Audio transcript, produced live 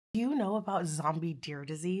know about zombie deer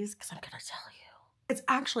disease? Because I'm going to tell you. It's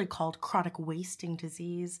actually called chronic wasting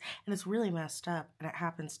disease, and it's really messed up, and it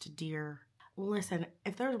happens to deer. Listen,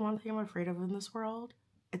 if there's one thing I'm afraid of in this world,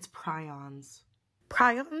 it's prions.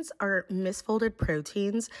 Prions are misfolded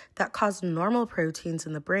proteins that cause normal proteins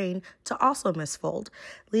in the brain to also misfold,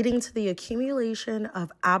 leading to the accumulation of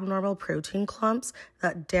abnormal protein clumps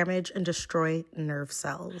that damage and destroy nerve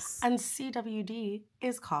cells. And CWD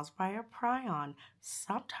is caused by a prion.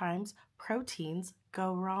 Sometimes proteins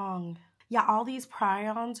go wrong. Yeah, all these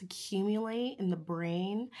prions accumulate in the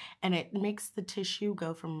brain, and it makes the tissue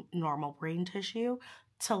go from normal brain tissue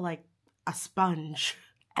to like a sponge.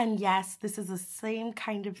 And yes, this is the same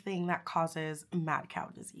kind of thing that causes mad cow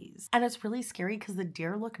disease. And it's really scary because the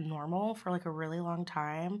deer look normal for like a really long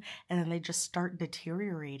time, and then they just start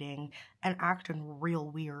deteriorating and acting real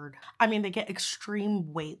weird. I mean, they get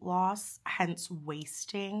extreme weight loss, hence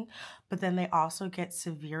wasting, but then they also get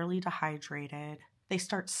severely dehydrated. They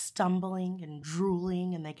start stumbling and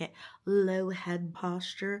drooling, and they get low head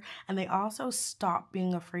posture, and they also stop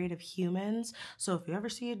being afraid of humans. So if you ever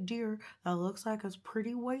see a deer that looks like it's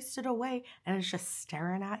pretty wasted away and it's just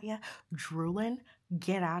staring at you, drooling,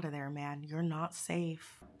 get out of there, man. You're not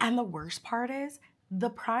safe. And the worst part is,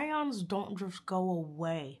 the prions don't just go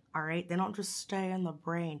away, all right? They don't just stay in the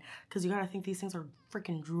brain, because you gotta think these things are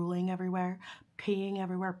freaking drooling everywhere, peeing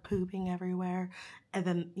everywhere, pooping everywhere, and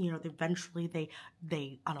then, you know, eventually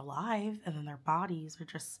they unalive, and then their bodies are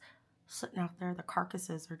just sitting out there. The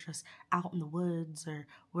carcasses are just out in the woods or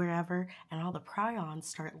wherever, and all the prions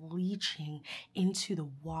start leaching into the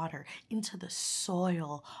water, into the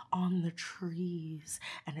soil, on the trees,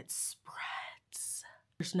 and it spreads.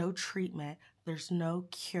 There's no treatment, there's no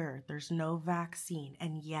cure, there's no vaccine,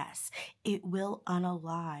 and yes, it will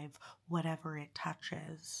unalive whatever it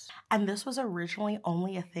touches. And this was originally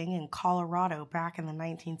only a thing in Colorado back in the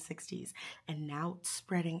 1960s, and now it's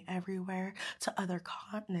spreading everywhere to other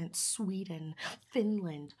continents, Sweden,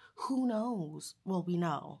 Finland, who knows? Well, we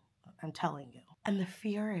know, I'm telling you. And the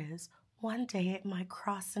fear is, one day it might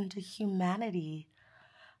cross into humanity.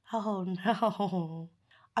 Oh no.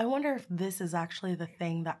 I wonder if this is actually the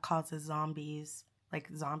thing that causes zombies,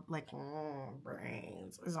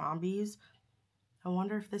 brains, zombies. I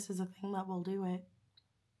wonder if this is a thing that will do it.